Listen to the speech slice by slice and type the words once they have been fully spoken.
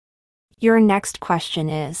Your next question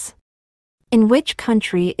is: in which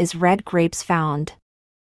country is red grapes found?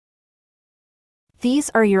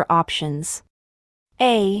 These are your options.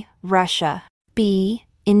 A. Russia. B.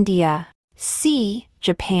 India. C.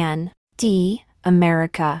 Japan. D.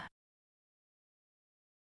 America.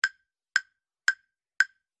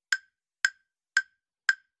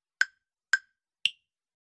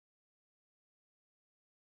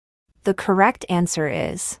 The correct answer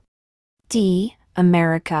is D.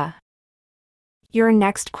 America. Your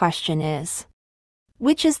next question is: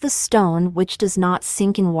 which is the stone which does not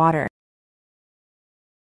sink in water?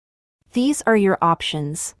 These are your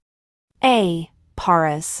options. A.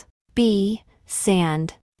 Paras. B.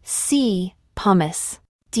 Sand. C. Pumice.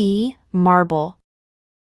 D. Marble.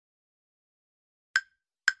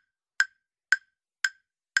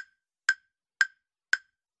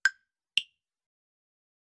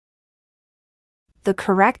 The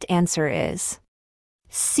correct answer is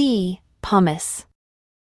C. Pumice.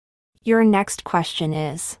 Your next question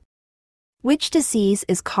is: which disease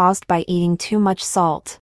is caused by eating too much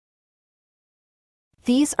salt?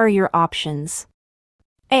 These are your options.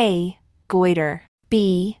 A. Goiter.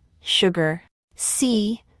 B. Sugar.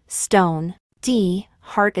 C. Stone. D.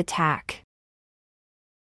 Heart attack.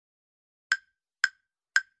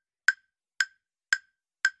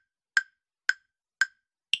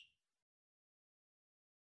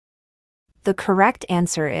 The correct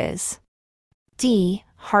answer is D.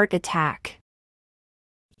 Heart attack.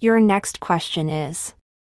 Your next question is: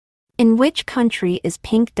 in which country is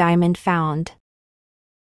pink diamond found?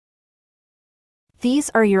 These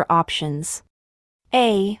are your options.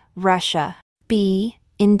 A. Russia. B.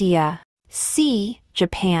 India. C.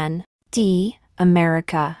 Japan. D.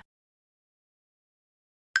 America.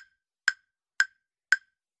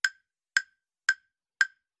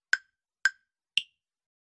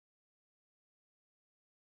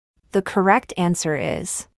 The correct answer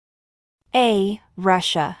is A.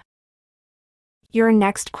 Russia. Your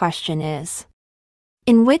next question is: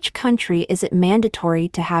 in which country is it mandatory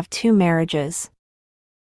to have 2 marriages?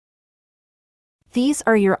 These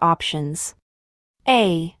are your options.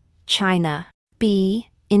 A. China. B.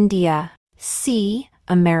 India. C.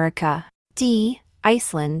 America. D.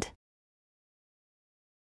 Iceland.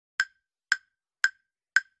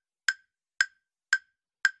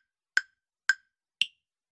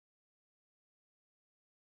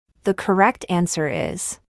 The correct answer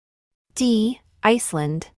is D.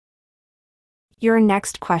 Iceland. Your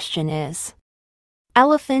next question is: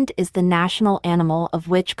 elephant is the national animal of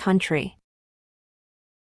which country?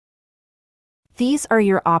 These are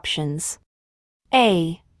your options.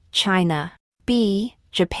 A. China. B.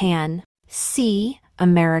 Japan. C.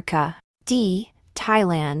 America. D.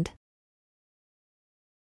 Thailand.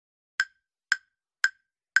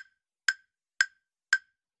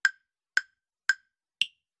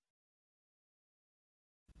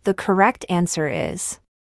 The correct answer is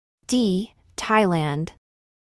D. Thailand.